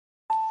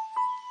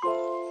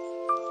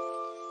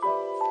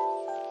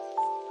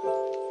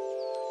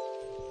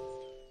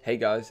Hey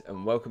guys,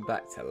 and welcome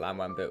back to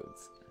Lanwan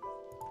Builds.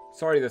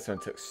 Sorry this one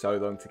took so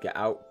long to get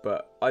out,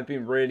 but I've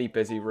been really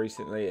busy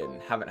recently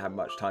and haven't had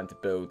much time to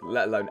build,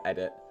 let alone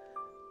edit.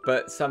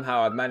 But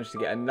somehow I've managed to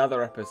get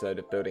another episode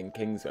of building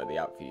Kingsworthy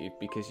out for you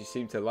because you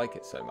seem to like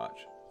it so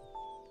much.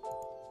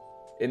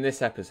 In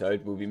this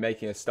episode, we'll be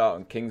making a start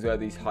on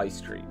Kingsworthy's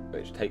Highstreet,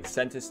 which takes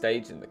centre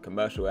stage in the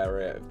commercial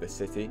area of the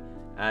city,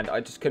 and I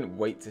just couldn't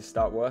wait to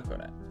start work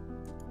on it.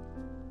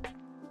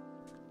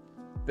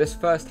 This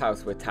first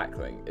house we're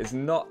tackling is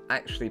not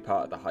actually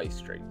part of the High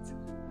Street.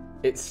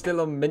 It's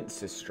still on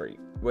Minster Street,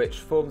 which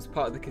forms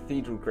part of the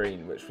Cathedral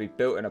Green which we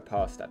built in a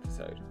past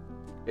episode.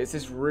 It's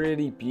this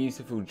really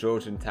beautiful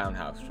Georgian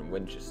townhouse from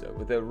Winchester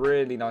with a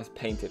really nice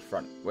painted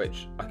front,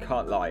 which, I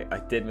can't lie, I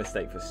did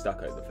mistake for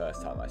stucco the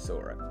first time I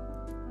saw it.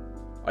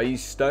 I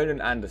used stone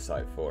and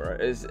andesite for it,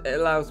 as it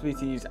allows me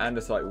to use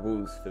andesite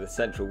walls for the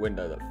central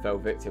window that fell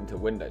victim to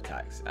window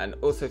tax, and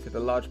also for the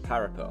large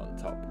parapet on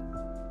top.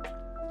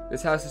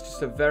 This house is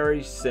just a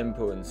very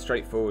simple and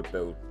straightforward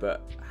build,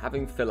 but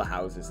having filler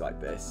houses like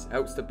this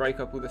helps to break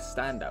up all the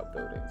standout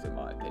buildings in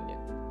my opinion.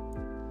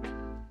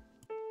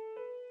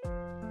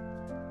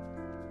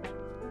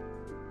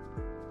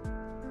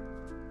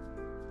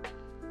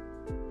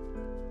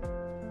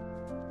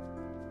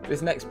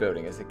 This next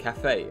building is a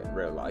cafe in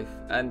real life,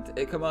 and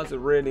it commands a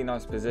really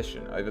nice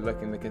position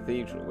overlooking the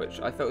cathedral,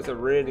 which I felt was a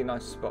really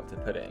nice spot to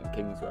put it in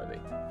Kingsworthy.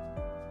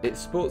 It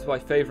sports my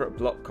favourite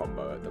block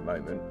combo at the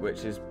moment,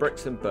 which is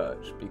bricks and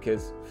birch,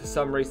 because for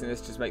some reason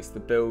this just makes the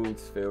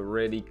builds feel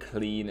really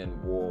clean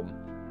and warm,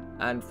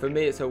 and for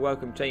me it's a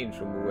welcome change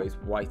from always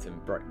white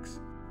and bricks.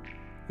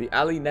 The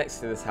alley next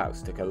to this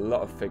house took a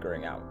lot of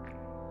figuring out.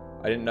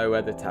 I didn't know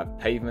whether to have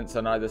pavements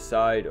on either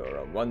side,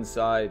 or on one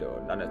side,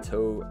 or none at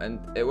all, and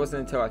it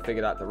wasn't until I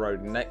figured out the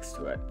road next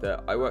to it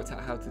that I worked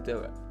out how to do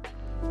it.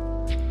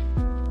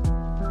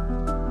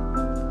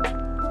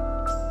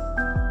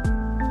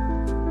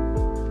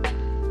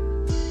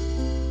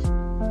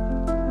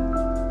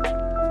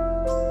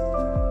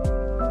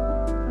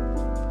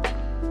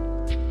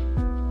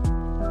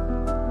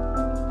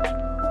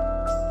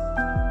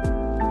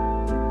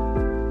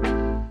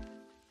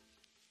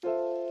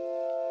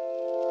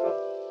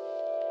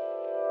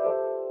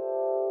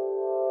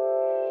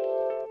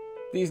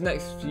 These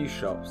next few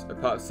shops are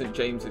part of St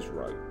James's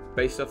Row,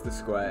 based off the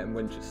square in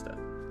Winchester,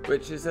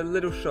 which is a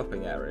little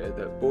shopping area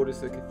that borders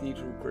the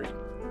Cathedral Green.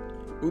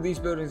 All these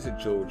buildings are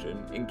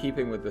Georgian, in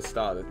keeping with the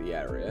style of the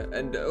area,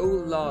 and are all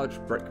large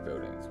brick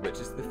buildings, which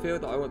is the feel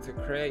that I want to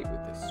create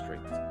with this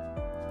street.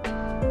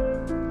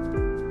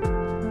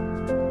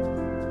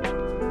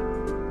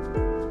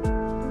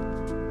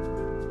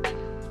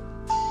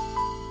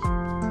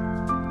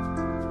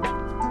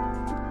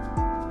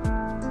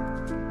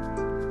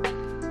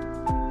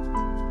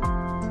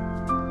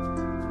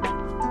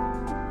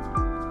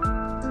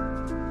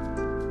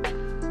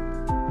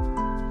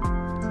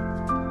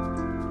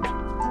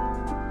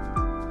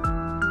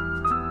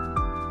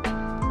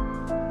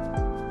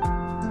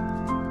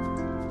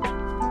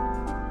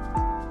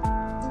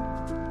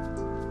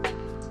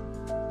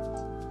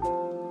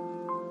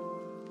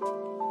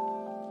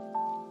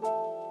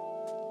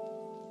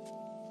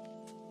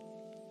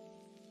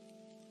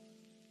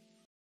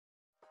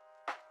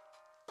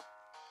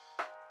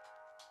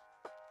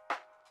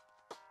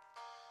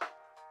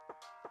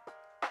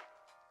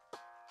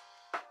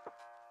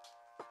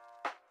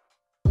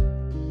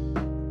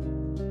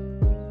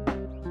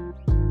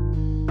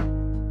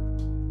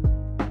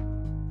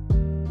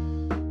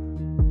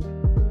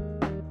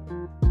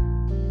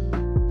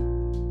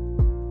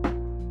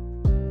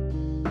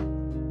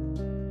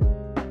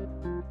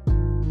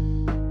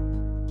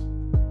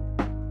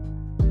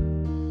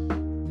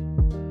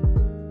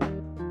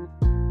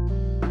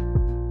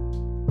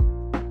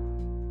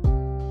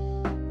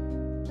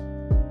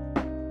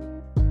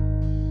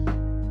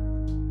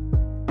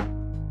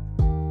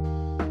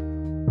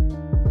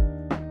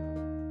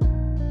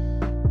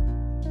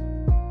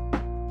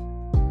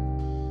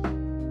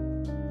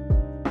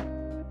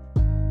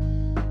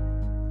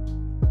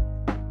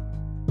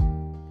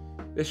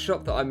 This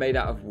shop that I made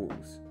out of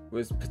walls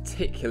was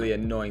particularly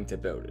annoying to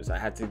build, as I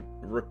had to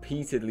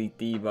repeatedly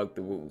debug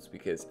the walls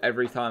because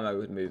every time I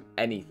would move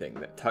anything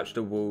that touched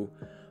a wall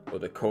or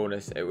the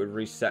cornice, it would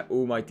reset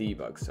all my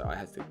debugs, so I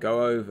had to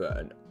go over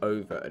and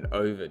over and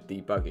over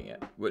debugging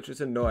it, which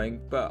was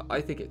annoying, but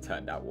I think it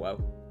turned out well.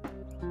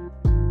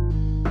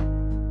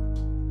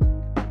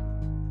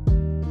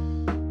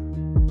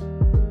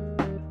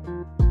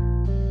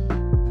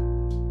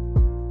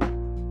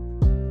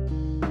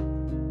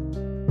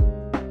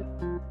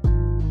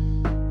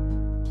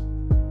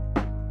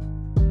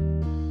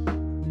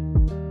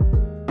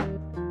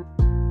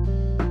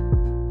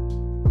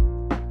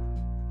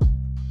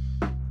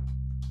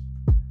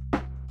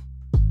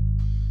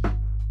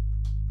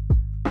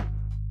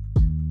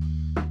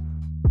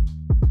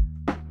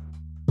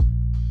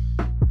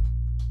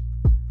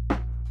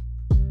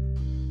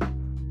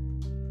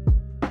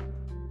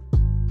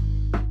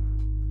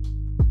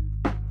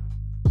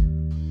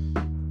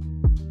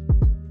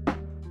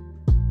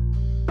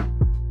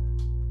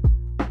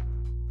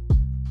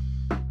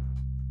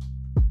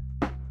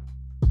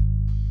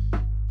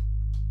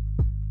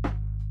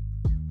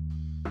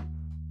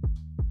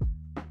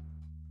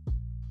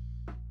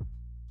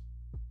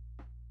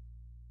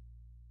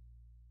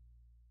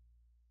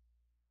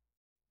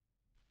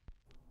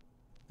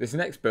 This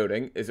next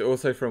building is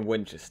also from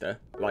Winchester,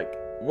 like,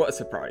 what a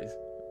surprise.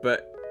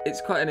 But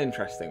it's quite an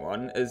interesting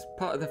one, as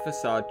part of the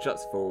facade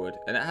juts forward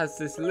and it has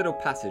this little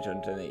passage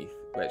underneath,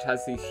 which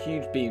has these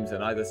huge beams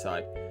on either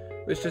side,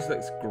 which just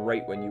looks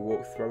great when you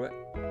walk through it.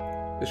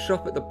 The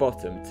shop at the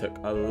bottom took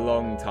a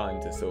long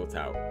time to sort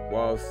out,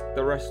 whilst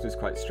the rest was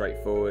quite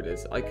straightforward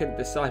as I couldn't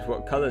decide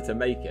what colour to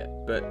make it,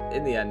 but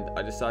in the end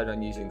I decided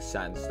on using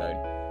sandstone,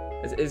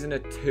 as it isn't a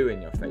too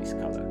in your face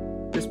colour.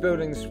 This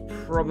building's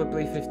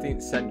probably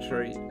 15th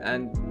century,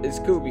 and it's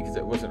cool because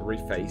it wasn't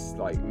refaced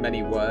like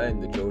many were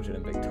in the Georgian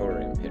and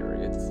Victorian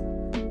periods.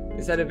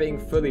 Instead of being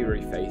fully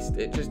refaced,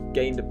 it just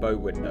gained a bow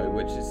window,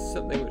 which is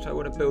something which I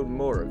want to build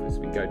more of as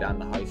we go down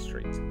the high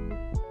street.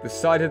 The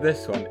side of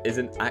this one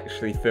isn't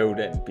actually filled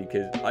in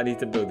because I need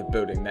to build a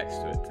building next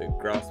to it to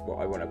grasp what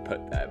I want to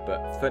put there,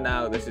 but for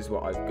now this is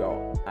what I've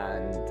got,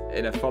 and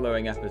in a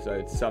following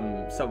episode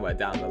somewhere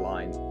down the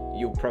line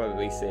you'll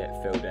probably see it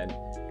filled in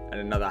and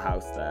another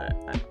house there,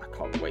 and I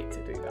can't wait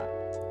to do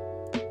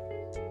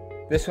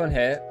that. This one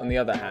here, on the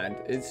other hand,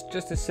 is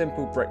just a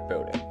simple brick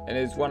building and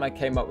is one I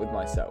came up with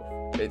myself.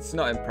 It's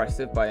not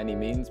impressive by any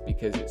means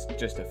because it's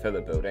just a filler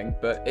building,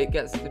 but it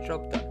gets the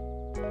job done.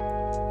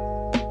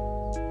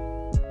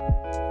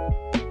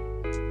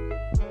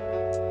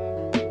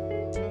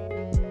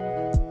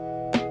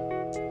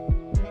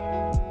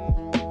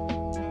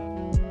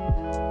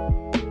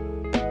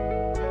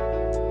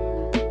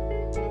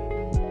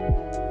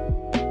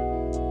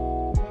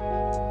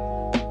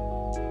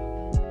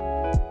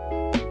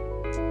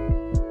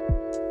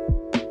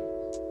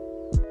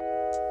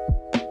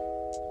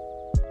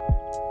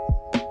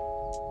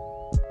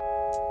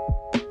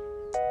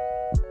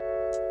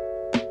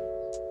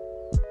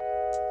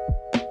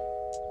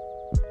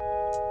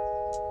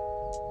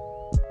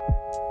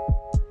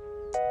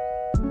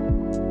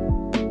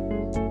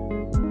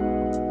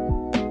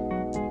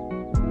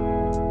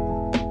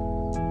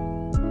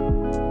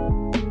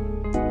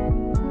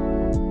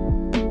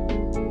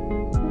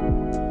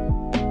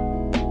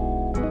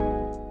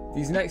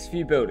 These next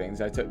few buildings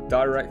I took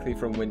directly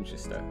from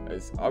Winchester,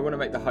 as I want to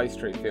make the high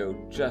street feel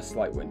just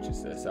like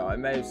Winchester, so I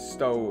may have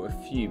stole a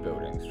few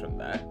buildings from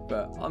there,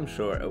 but I'm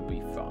sure it'll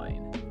be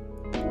fine.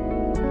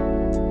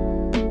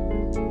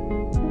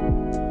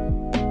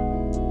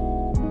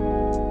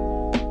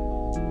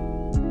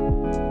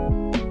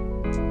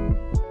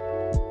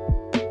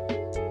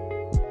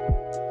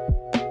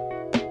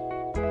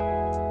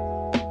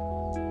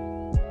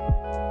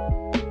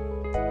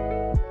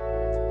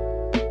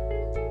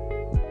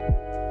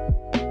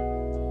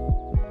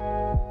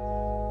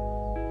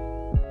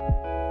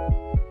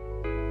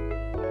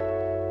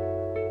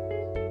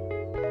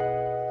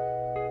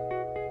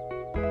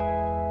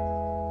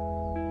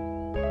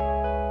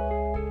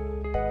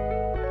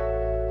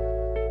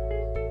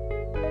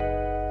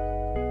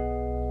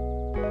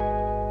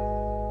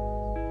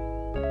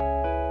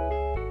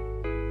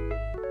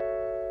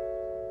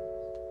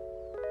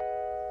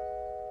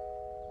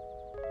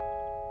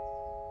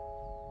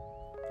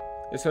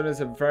 This one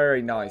is a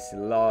very nice,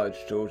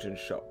 large Georgian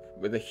shop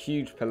with a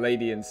huge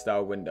Palladian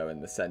style window in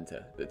the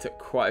centre that took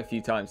quite a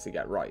few times to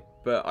get right,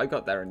 but I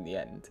got there in the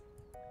end.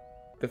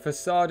 The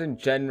facade in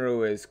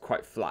general is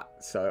quite flat,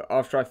 so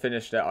after I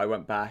finished it I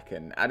went back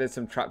and added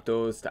some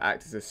trapdoors to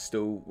act as a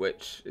stool,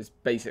 which is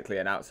basically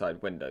an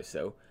outside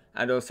windowsill,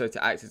 and also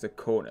to act as a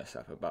cornice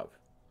up above.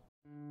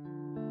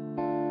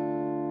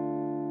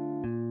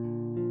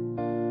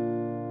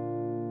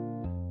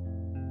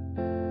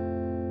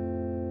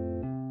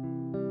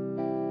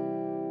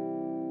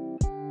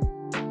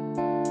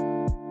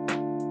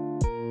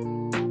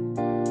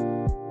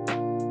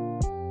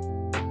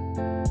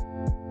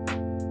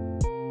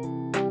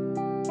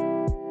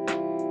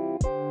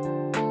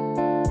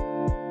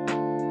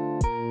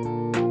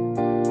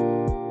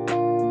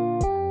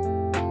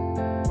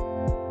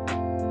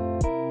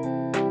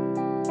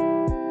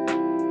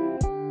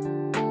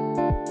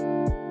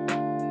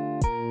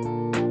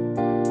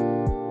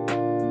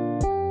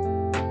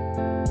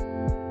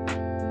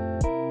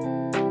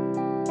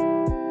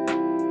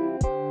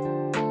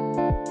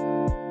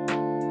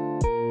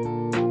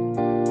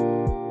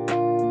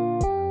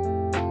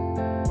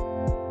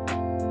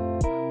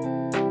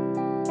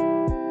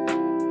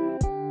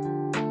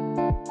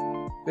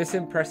 This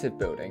impressive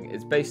building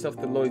is based off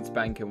the Lloyd's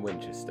Bank in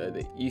Winchester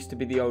that used to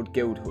be the old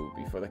Guildhall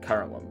before the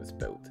current one was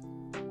built.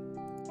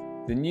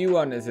 The new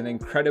one is an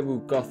incredible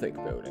Gothic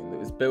building that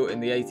was built in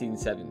the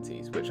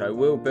 1870s, which I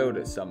will build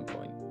at some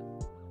point.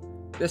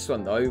 This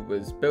one though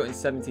was built in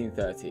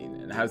 1713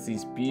 and has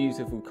these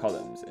beautiful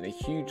columns and a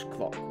huge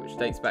clock which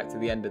dates back to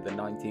the end of the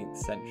 19th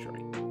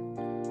century.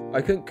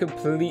 I couldn't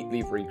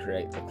completely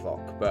recreate the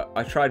clock, but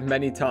I tried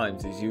many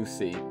times as you'll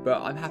see,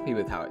 but I'm happy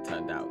with how it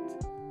turned out.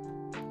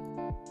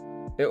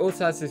 It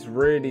also has this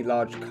really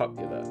large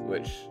cupola,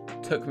 which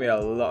took me a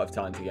lot of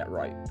time to get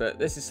right, but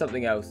this is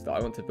something else that I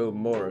want to build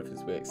more of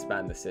as we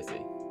expand the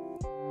city.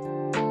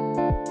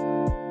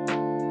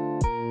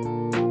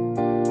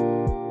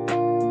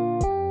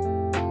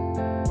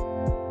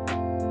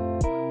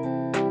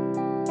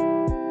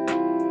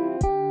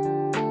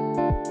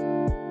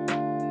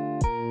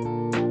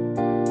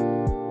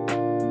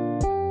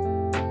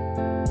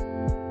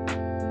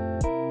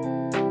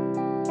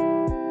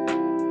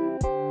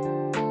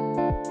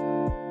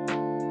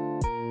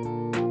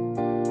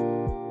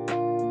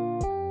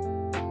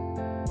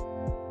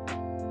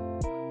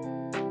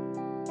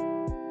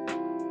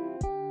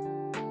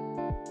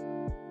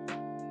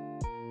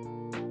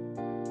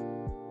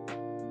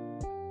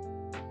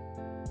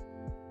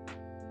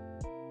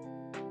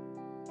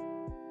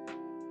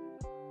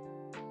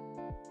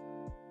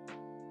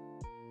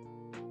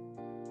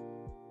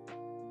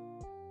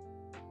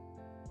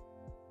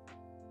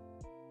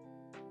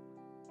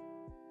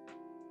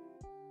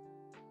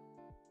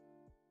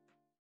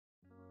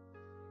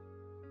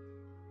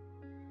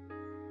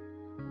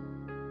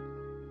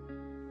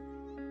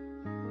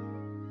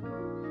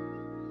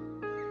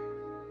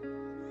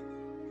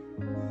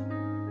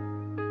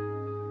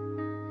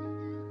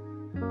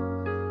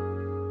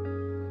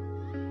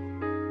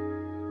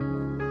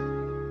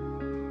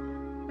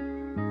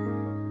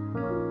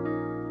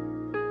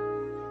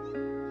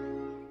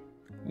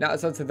 Now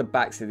it's onto the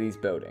backs of these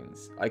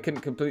buildings. I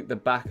couldn't complete the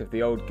back of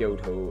the old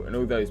Guildhall and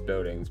all those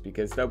buildings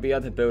because there'll be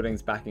other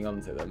buildings backing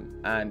onto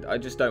them, and I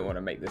just don't want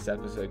to make this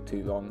episode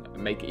too long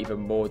and make it even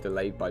more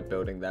delayed by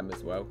building them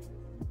as well.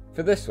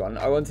 For this one,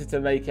 I wanted to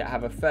make it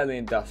have a fairly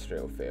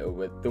industrial feel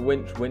with the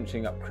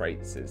winching up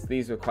crates, as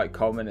these were quite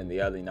common in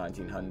the early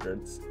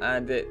 1900s,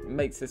 and it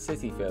makes the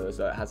city feel as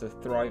though it has a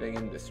thriving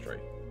industry.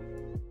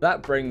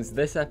 That brings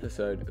this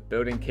episode of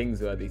Building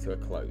Kingsworthy to a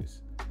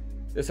close.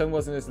 This one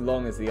wasn't as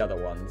long as the other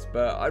ones,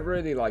 but I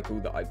really like all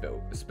that I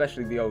built,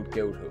 especially the old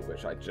Guildhall,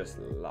 which I just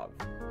love.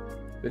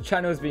 The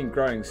channel has been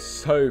growing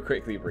so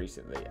quickly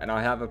recently, and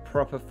I have a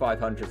proper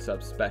 500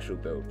 sub special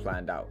build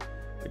planned out,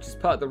 which is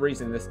part of the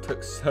reason this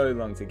took so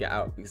long to get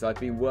out, because I've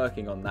been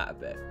working on that a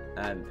bit,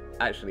 and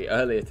actually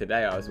earlier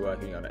today I was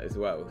working on it as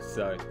well,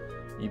 so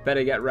you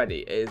better get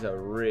ready, it is a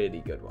really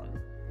good one.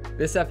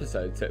 This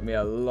episode took me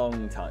a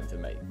long time to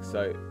make,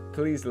 so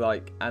please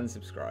like and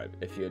subscribe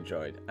if you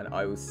enjoyed, and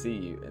I will see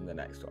you in the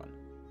next one.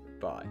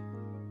 Bye.